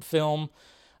horror film,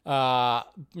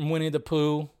 Winnie the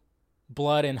Pooh,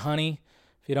 Blood and Honey?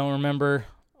 If you don't remember,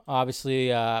 obviously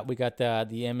we got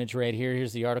the image right here.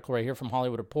 Here's the article right here from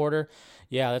Hollywood Reporter.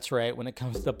 Yeah, that's right. When it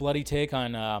comes to the bloody take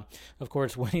on, of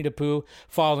course, Winnie the Pooh,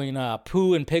 following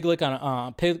Pooh and Piglet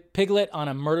on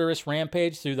a murderous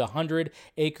rampage through the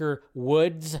 100-acre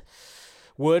woods.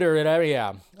 Wood or whatever,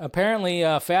 yeah. Apparently,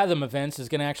 Fathom Events is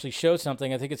going to actually show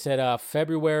something. I think it said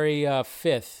February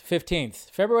 15th.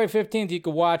 February 15th, you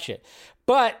could watch it.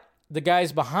 But the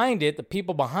guys behind it, the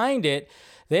people behind it,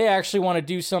 they actually want to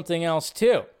do something else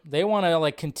too. They want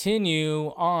to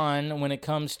continue on when it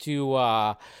comes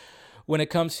to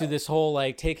this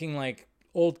whole taking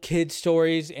old kid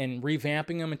stories and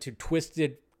revamping them into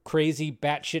twisted, crazy,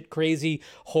 batshit crazy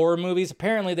horror movies.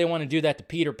 Apparently they want to do that to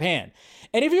Peter Pan.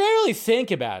 And if you really think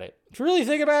about it,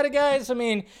 guys, I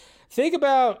mean, think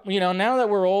about, now that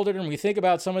we're older and we think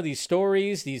about some of these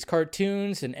stories, these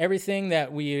cartoons and everything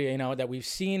that we've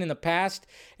seen in the past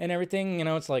and everything,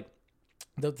 it's like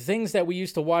the things that we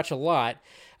used to watch a lot.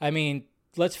 I mean,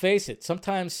 let's face it,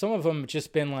 sometimes some of them have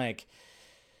just been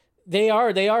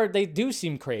they do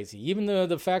seem crazy. Even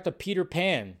the fact of Peter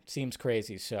Pan seems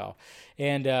crazy. So,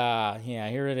 and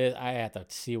here it is. I have to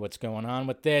see what's going on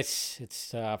with this.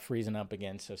 It's freezing up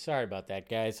again. So sorry about that,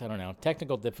 guys. I don't know.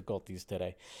 Technical difficulties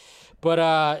today. But,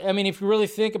 I mean, if you really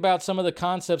think about some of the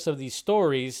concepts of these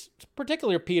stories,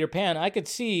 particularly Peter Pan, I could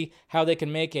see how they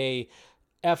can make a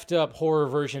effed up horror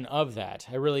version of that.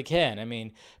 I really can. I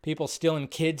mean, people stealing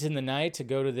kids in the night to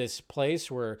go to this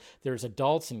place where there's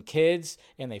adults and kids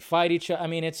and they fight each other. I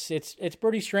mean, it's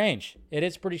pretty strange. It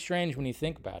is pretty strange when you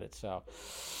think about it. So,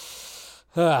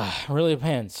 it really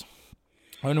depends.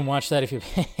 I wouldn't watch that if you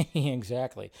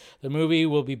exactly. The movie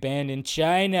will be banned in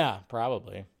China,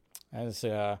 probably. As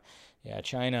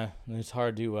China. It's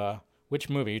hard to. Which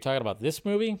movie? Are you talking about this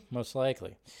movie? Most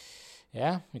likely.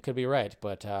 Yeah, you could be right,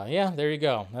 but there you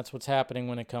go. That's what's happening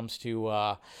when it comes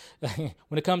to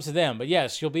them. But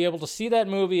yes, you'll be able to see that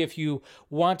movie if you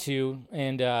want to,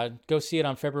 and go see it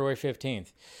on February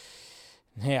 15th.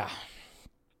 Yeah.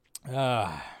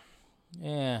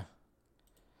 Yeah.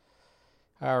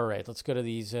 All right, let's go to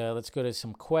these. Let's go to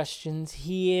some questions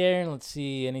here. Let's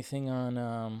see anything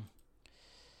on.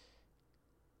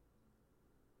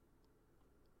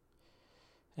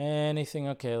 Anything?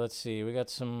 Okay, let's see. We got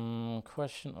some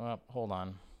question. Oh, hold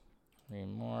on. Three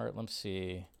more. Let's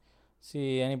see.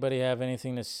 Anybody have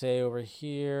anything to say over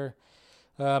here?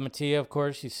 Mattia, of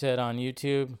course, you said on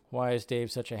YouTube, why is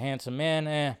Dave such a handsome man?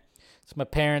 It's my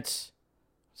parents.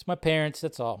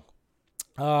 That's all.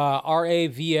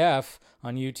 RAVF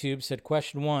on YouTube said,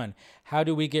 question 1, how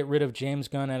do we get rid of James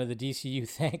Gunn out of the DCU?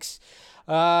 Thanks.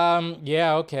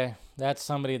 Yeah, okay. That's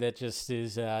somebody that just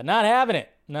is not having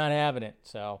it. Not having it.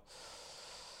 So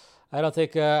I don't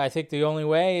think, I think the only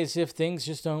way is if things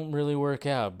just don't really work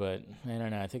out. But I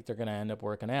don't know. I think they're going to end up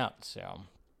working out. So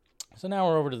now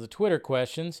we're over to the Twitter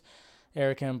questions.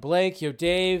 Eric and Blake, yo,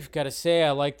 Dave, got to say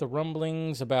I like the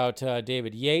rumblings about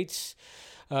David Yates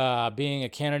being a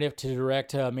candidate to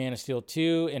direct Man of Steel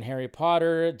 2 and Harry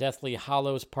Potter, Deathly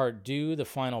Hallows Part 2, the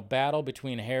final battle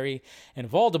between Harry and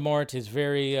Voldemort is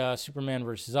very Superman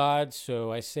vs. Zod,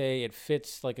 so I say it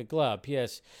fits like a glove.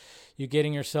 P.S. You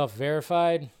getting yourself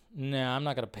verified? Nah, I'm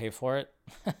not going to pay for it.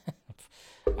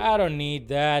 I don't need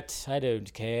that. I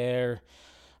don't care.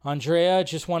 Andrea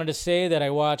just wanted to say that I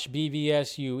watch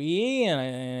BVSUE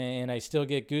and I still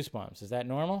get goosebumps. Is that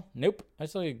normal? Nope. I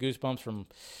still get goosebumps from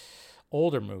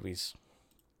older movies.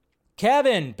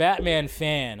 Kevin, Batman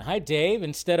fan. Hi, Dave.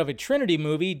 Instead of a Trinity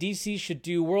movie, DC should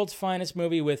do World's Finest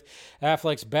movie with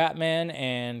Affleck's Batman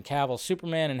and Cavill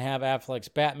Superman and have Affleck's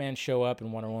Batman show up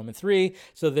in Wonder Woman 3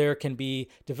 so there can be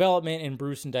development in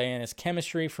Bruce and Diana's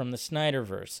chemistry from the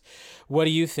Snyderverse. What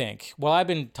do you think? Well, I've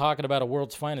been talking about a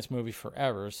World's Finest movie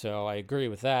forever, so I agree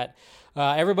with that.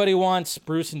 Everybody wants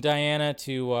Bruce and Diana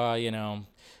to,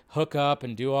 hook up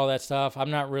and do all that stuff.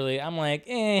 I'm like,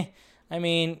 I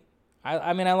mean,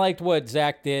 I liked what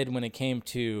Zack did when it came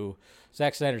to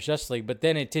Zack Snyder's Justice League, but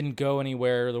then it didn't go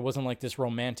anywhere. There wasn't like this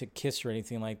romantic kiss or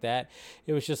anything like that.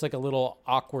 It was just like a little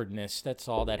awkwardness. That's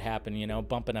all that happened,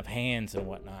 bumping of hands and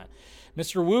whatnot.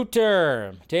 Mr.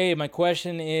 Wooter, Dave, my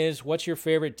question is, what's your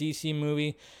favorite DC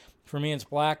movie? For me, it's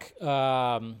Black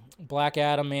Adam,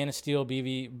 Man of Steel,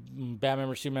 Batman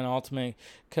vs Superman Ultimate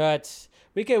Cut.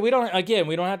 We don't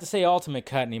have to say Ultimate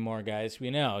Cut anymore, guys. We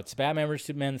know it's Batman vs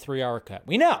Superman 3-hour cut.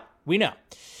 We know.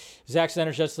 Zack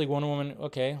Snyder's Justice League, Wonder Woman.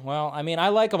 Okay, well, I mean, I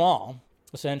like them all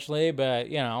essentially, but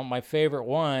my favorite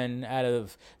one out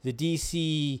of the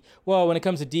DC. Well, when it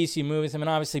comes to DC movies, I mean,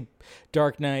 obviously,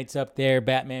 Dark Knight's up there.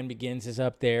 Batman Begins is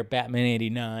up there. Batman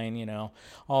 '89.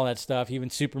 All that stuff. Even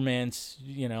Superman's.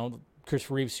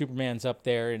 Christopher Reeve's Superman's up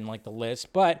there in like the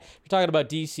list. But if you're talking about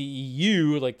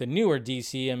DCEU, like the newer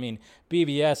DC, I mean,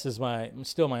 BVS is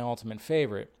still my ultimate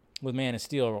favorite with Man of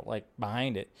Steel like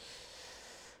behind it.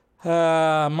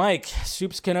 Mike,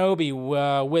 Soups Kenobi,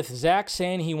 with Zack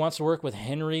saying he wants to work with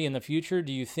Henry in the future,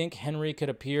 do you think Henry could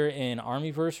appear in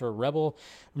Armyverse or Rebel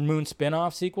Moon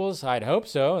spinoff sequels? I'd hope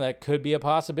so. That could be a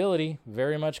possibility.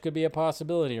 Very much could be a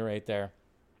possibility right there.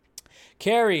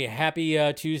 Carrie,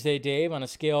 happy Tuesday, Dave. On a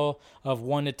scale of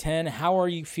 1 to 10, how are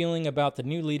you feeling about the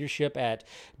new leadership at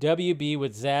WB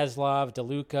with Zaslav,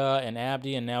 DeLuca, and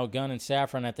Abdi, and now Gunn and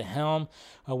Safran at the helm?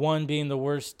 1 being the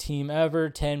worst team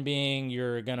ever, 10 being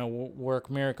you're going to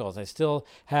work miracles. I still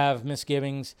have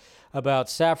misgivings about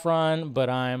Safran, but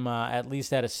I'm at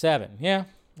least at a 7. Yeah,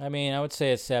 I mean, I would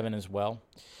say a 7 as well.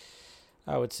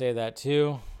 I would say that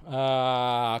too.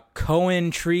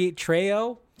 Cohen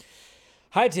Treo.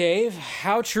 Hi, Dave.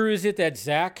 How true is it that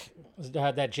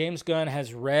that James Gunn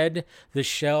has read the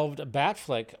shelved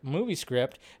Batfleck movie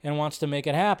script and wants to make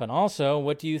it happen? Also,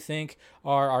 what do you think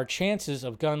are our chances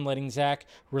of Gunn letting Zack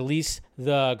release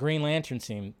the Green Lantern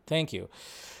scene? Thank you.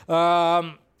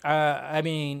 I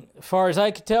mean, as far as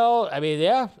I could tell,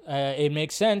 it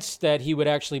makes sense that he would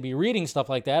actually be reading stuff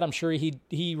like that. I'm sure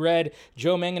he read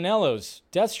Joe Manganiello's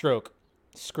Deathstroke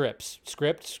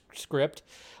script.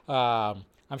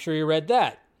 I'm sure you read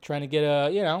that, trying to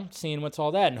get seeing what's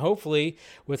all that. And hopefully,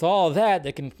 with all of that,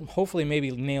 they can hopefully maybe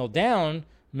nail down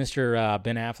Mr.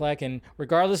 Ben Affleck. And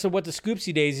regardless of what the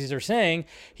Scoopsy Daisies are saying,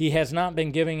 he has not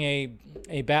been giving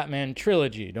a Batman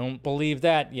trilogy. Don't believe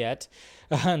that yet.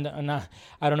 And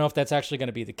I don't know if that's actually going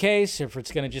to be the case, if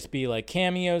it's going to just be like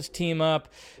cameos, team up,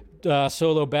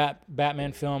 solo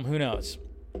Batman film, who knows.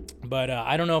 But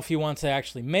I don't know if he wants to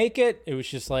actually make it. It was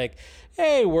just like,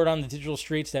 hey, word on the digital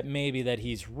streets that maybe that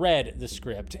he's read the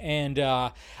script. And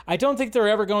I don't think they're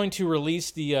ever going to release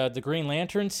the Green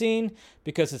Lantern scene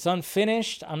because it's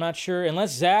unfinished. I'm not sure.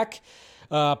 Unless Zack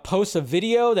posts a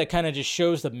video that kind of just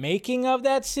shows the making of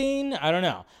that scene. I don't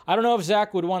know. I don't know if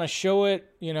Zack would want to show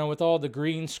it, with all the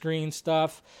green screen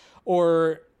stuff,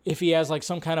 or if he has like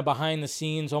some kind of behind the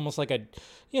scenes, almost like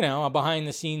a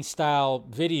behind-the-scenes style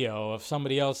video of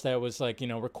somebody else that was like,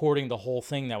 recording the whole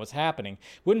thing that was happening.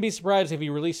 Wouldn't be surprised if he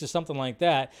releases something like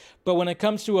that. But when it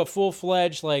comes to a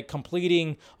full-fledged, like,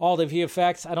 completing all the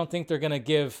VFX, I don't think they're going to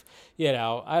give, they're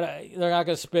not going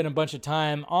to spend a bunch of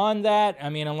time on that. I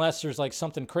mean, unless there's, like,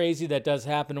 something crazy that does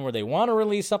happen where they want to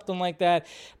release something like that.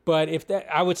 But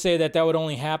I would say that would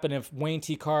only happen if Wayne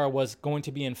T. Carr was going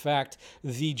to be, in fact,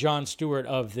 the Jon Stewart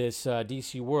of this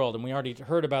DC world. And we already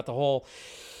heard about the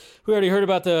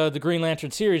Green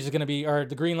Lantern series is going to be, or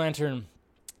the Green Lantern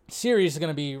series is going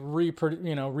to be reproduced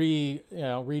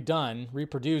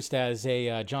as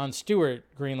a Jon Stewart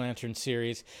Green Lantern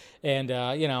series.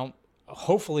 And,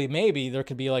 hopefully maybe there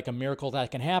could be like a miracle that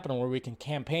can happen where we can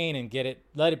campaign and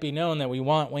let it be known that we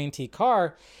want Wayne T.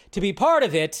 Carr to be part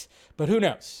of it. But who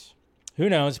knows?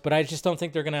 But I just don't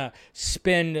think they're going to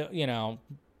spend,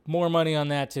 more money on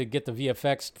that to get the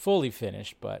VFX fully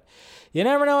finished. But you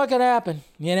never know what could happen.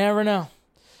 You never know.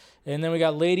 And then we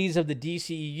got ladies of the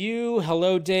DCEU.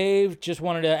 Hello, Dave. Just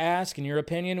wanted to ask, in your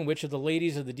opinion, which of the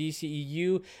ladies of the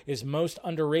DCEU is most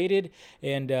underrated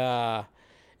and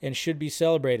should be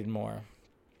celebrated more?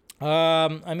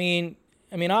 I mean,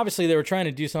 obviously they were trying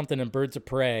to do something in Birds of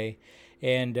Prey,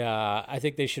 and I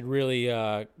think they should really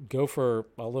go for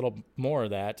a little more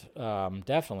of that,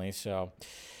 definitely. So,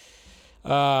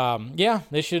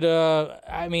 they should.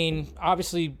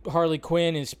 Obviously Harley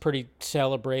Quinn is pretty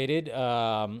celebrated.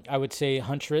 I would say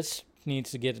Huntress needs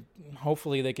to get.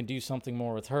 Hopefully they can do something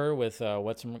more with her. With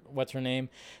what's her name,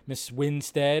 Miss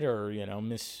Winstead, or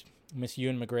Miss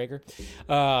Ewan McGregor.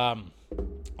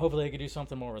 Hopefully they can do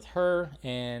something more with her.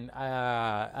 And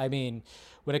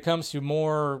when it comes to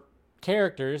more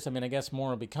characters, I guess more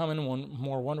will be coming.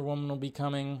 More Wonder Woman will be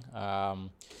coming.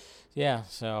 So,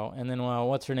 and then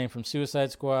what's her name from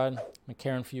Suicide Squad?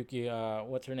 Karen Fuki.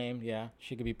 What's her name? Yeah,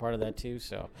 she could be part of that too.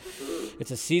 So,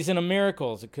 it's a season of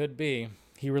miracles. It could be.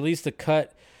 He released the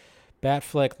cut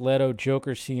Batfleck Leto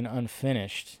Joker scene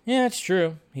unfinished. Yeah, it's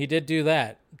true. He did do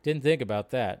that. Didn't think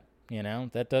about that.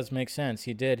 That does make sense.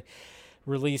 He did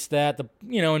release that,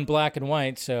 in black and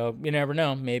white. So you never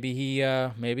know. Maybe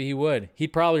he would.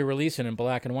 He'd probably release it in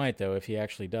black and white though if he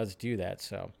actually does do that.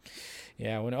 So,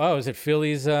 yeah. Is it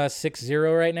Phillies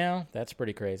 6-0 right now? That's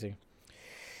pretty crazy.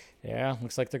 Yeah,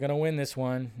 looks like they're gonna win this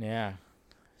one. Yeah.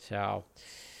 So,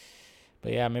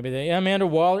 but yeah, maybe Amanda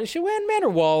Waller. Amanda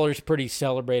Waller's pretty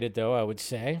celebrated though. I would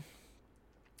say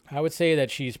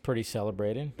that she's pretty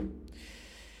celebrated.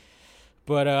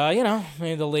 But,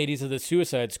 the ladies of the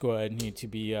Suicide Squad need to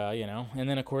be, and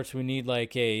then, of course, we need,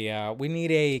 like, a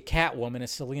Catwoman, a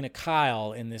Selena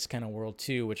Kyle in this kind of world,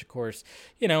 too, which, of course,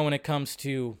 when it comes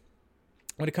to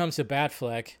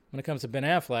Batfleck, when it comes to Ben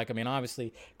Affleck,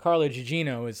 obviously, Carla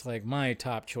Gugino is, like, my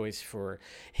top choice for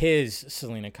his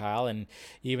Selena Kyle, and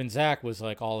even Zack was,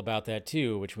 like, all about that,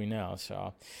 too, which we know,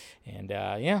 so, and,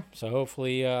 so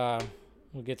hopefully,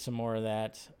 we'll get some more of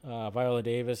that. Viola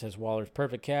Davis has Waller's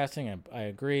perfect casting. I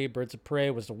agree. Birds of Prey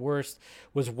was the worst.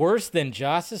 Was worse than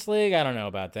Justice League? I don't know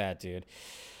about that, dude.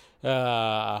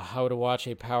 I would watch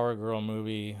a Power Girl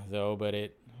movie, though, but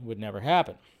it would never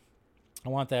happen. I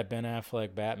want that Ben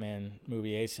Affleck Batman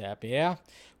movie ASAP. Yeah, we'll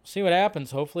see what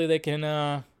happens. Hopefully they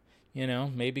can,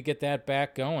 maybe get that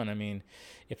back going.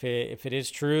 If it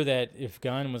is true that if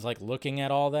Gunn was, like, looking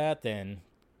at all that, then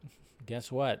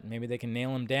guess what? Maybe they can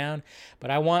nail him down.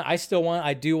 But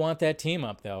I do want that team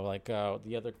up though. Like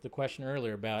the question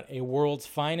earlier about a World's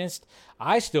Finest.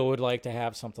 I still would like to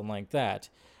have something like that,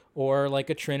 or like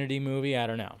a Trinity movie. I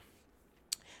don't know.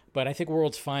 But I think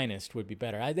World's Finest would be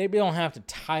better. They don't have to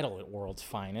title it World's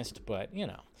Finest, but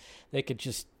they could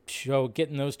just show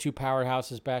getting those two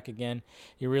powerhouses back again.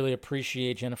 You really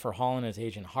appreciate Jennifer Holland as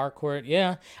Agent Harcourt.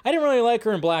 Yeah, I didn't really like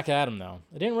her in Black Adam though.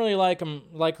 I didn't really like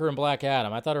her in Black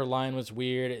Adam. I thought her line was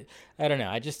weird. I don't know.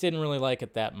 I just didn't really like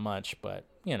it that much. But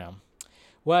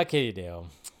what can you do?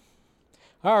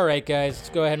 All right, guys, let's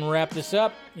go ahead and wrap this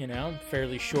up.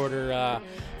 Fairly shorter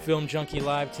Film Junkie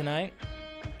Live tonight,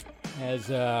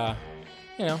 as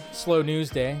slow news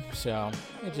day. So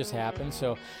it just happened.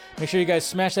 So make sure you guys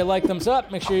smash that like, thumbs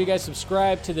up. Make sure you guys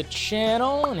subscribe to the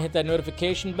channel and hit that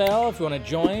notification bell. If you want to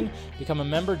join, become a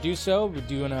member, do so. We're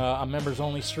doing a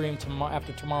members-only stream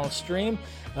after tomorrow's stream.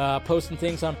 Posting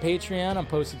things on Patreon. I'm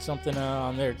posting something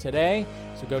on there today,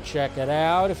 so go check it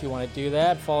out if you want to do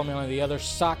that. Follow me on the other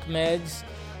sock meds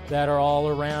that are all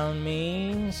around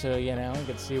me, so you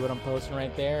can see what I'm posting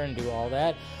right there and do all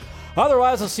that.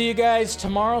 Otherwise, I'll see you guys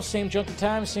tomorrow. Same junkie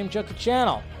time, same junkie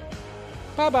channel.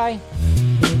 Bye-bye.